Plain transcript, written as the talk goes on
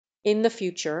In the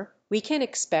future, we can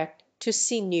expect to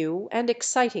see new and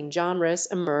exciting genres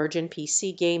emerge in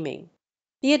PC gaming.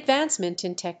 The advancement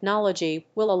in technology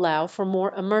will allow for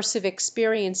more immersive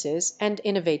experiences and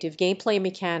innovative gameplay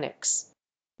mechanics.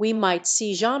 We might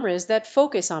see genres that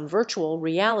focus on virtual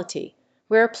reality,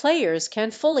 where players can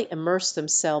fully immerse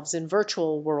themselves in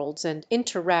virtual worlds and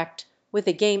interact with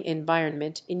the game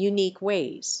environment in unique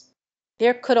ways.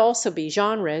 There could also be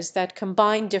genres that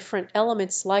combine different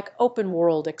elements like open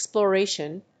world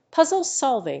exploration, puzzle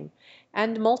solving,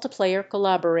 and multiplayer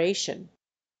collaboration.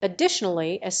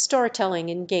 Additionally, as storytelling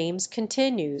in games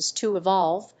continues to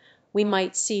evolve, we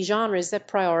might see genres that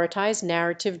prioritize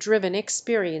narrative-driven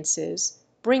experiences,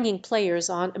 bringing players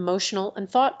on emotional and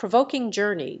thought-provoking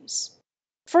journeys.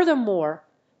 Furthermore,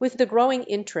 with the growing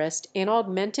interest in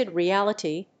augmented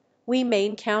reality, we may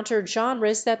encounter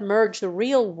genres that merge the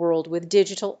real world with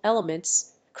digital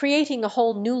elements, creating a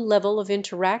whole new level of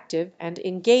interactive and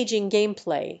engaging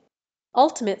gameplay.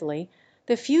 Ultimately,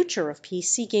 the future of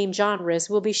PC game genres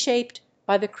will be shaped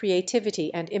by the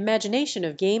creativity and imagination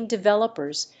of game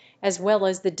developers, as well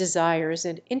as the desires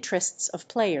and interests of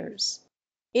players.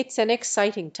 It's an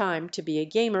exciting time to be a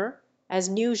gamer as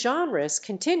new genres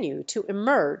continue to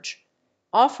emerge,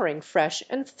 offering fresh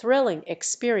and thrilling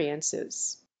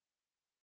experiences.